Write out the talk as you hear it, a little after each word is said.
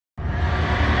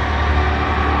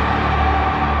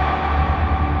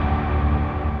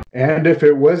And if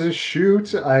it was a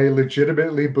shoot, I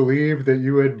legitimately believe that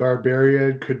you and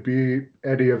Barbarian could be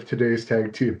any of today's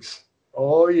tag teams.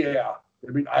 Oh, yeah.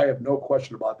 I mean, I have no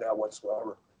question about that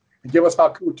whatsoever. And give us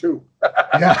Haku, too.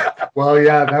 Yeah. Well,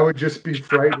 yeah, that would just be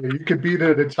frightening. You could beat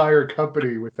an entire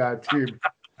company with that team.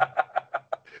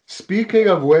 Speaking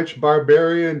of which,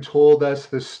 Barbarian told us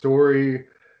the story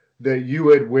that you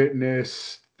had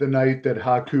witnessed the night that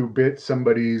Haku bit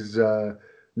somebody's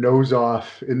nose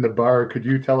off in the bar. Could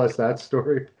you tell us that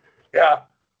story? Yeah.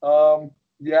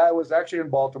 Yeah, it was actually in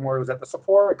Baltimore. It was at the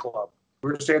Sephora Club.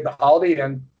 We were staying at the Holiday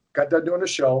Inn, got done doing the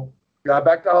show, got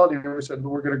back to Holiday Inn, and we said,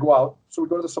 we're going to go out. So we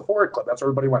go to the Sephora Club. That's where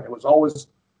everybody went. It was always,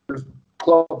 there's a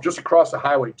club just across the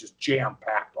highway, just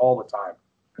jam-packed all the time.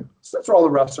 So that's where all the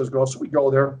wrestlers go. So we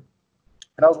go there.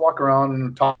 And I was walking around,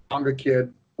 and Tonga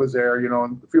Kid was there, you know,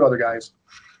 and a few other guys.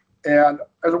 And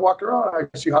as I walked around,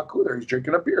 I see Haku there. He's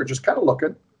drinking a beer, just kind of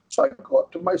looking. So I go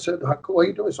up to him. I said, Haku, how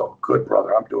you doing? So, good,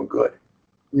 brother. I'm doing good.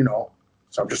 You know,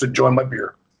 so I'm just enjoying my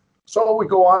beer. So we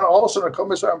go on. All of a sudden, I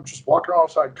come inside. I'm just walking around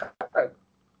outside. Kind of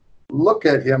look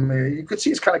at him. And you could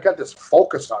see he's kind of got this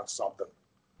focus on something.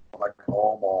 I'm like,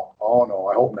 oh no,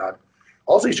 I hope not.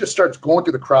 Also, he just starts going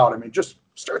through the crowd. I mean, just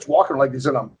starts walking like he's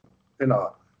in a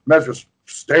measure,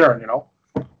 staring, you know.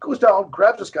 Goes down,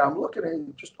 grabs this guy. I'm looking at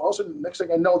him. Just all of a sudden, next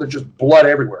thing I know, there's just blood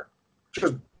everywhere.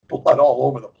 Just blood all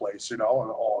over the place, you know.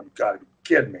 And oh, you got to be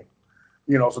kidding me.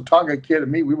 You know, so Tonga Kid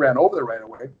and me, we ran over there right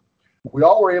away. We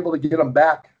all were able to get him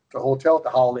back to the hotel at the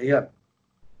Holiday Inn.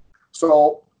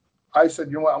 So I said,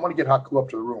 you know what, I'm going to get Haku up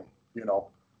to the room, you know.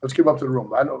 Let's get him up to the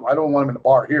room. I don't want him in the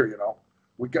bar here, you know.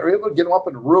 We were able to get him up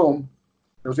in the room.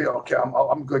 They was like, okay,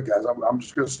 I'm good, guys. I'm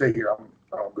just going to stay here.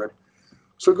 I'm good.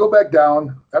 So we go back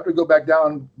down. After we go back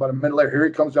down, about a minute later, here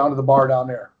he comes down to the bar down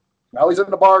there. Now he's in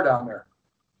the bar down there.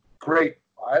 Great.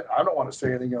 I don't want to say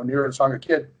anything, you know, near the Tonga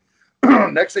Kid.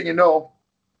 Next thing you know,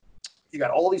 you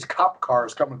got all these cop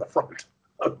cars coming to the front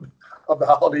of the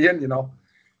Holiday Inn, you know.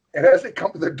 And as they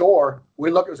come to the door,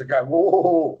 we look at the guy,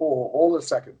 whoa, hold a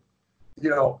second. You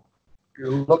know,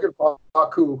 you're looking for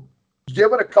Haku.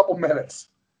 Give it a couple minutes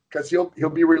because he'll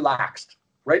be relaxed.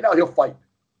 Right now he'll fight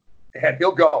and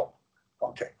he'll go.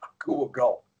 Okay, Haku will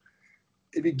go.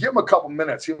 If you give him a couple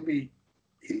minutes, he'll be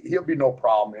no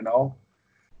problem, you know.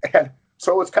 And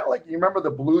so it's kind of like, you remember the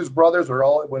Blues Brothers are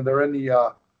all when they're in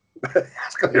the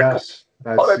yes,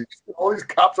 all these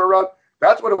cops are around.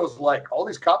 That's what it was like. All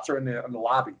these cops are in the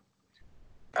lobby.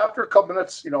 After a couple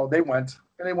minutes, you know, they went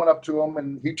up to him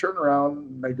and he turned around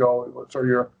and they go,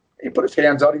 so he put his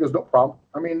hands out. He goes, no problem.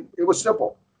 I mean, it was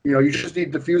simple. You know, you just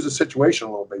need to diffuse the situation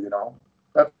a little bit, you know.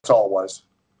 That's all it was.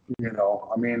 You know,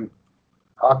 I mean,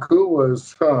 Haku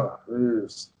was,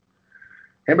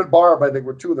 him and Barb, I think,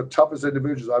 were two of the toughest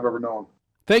individuals I've ever known.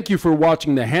 Thank you for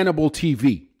watching the Hannibal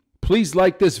TV. Please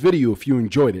like this video if you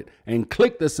enjoyed it and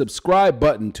click the subscribe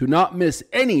button to not miss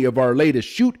any of our latest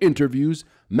shoot interviews,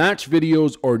 match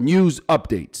videos, or news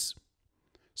updates.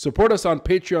 Support us on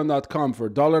patreon.com for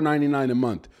 $1.99 a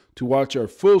month to watch our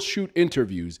full shoot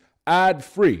interviews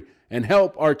ad-free and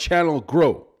help our channel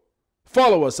grow.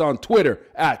 Follow us on Twitter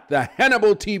at the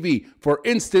Hannibal TV for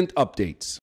instant updates.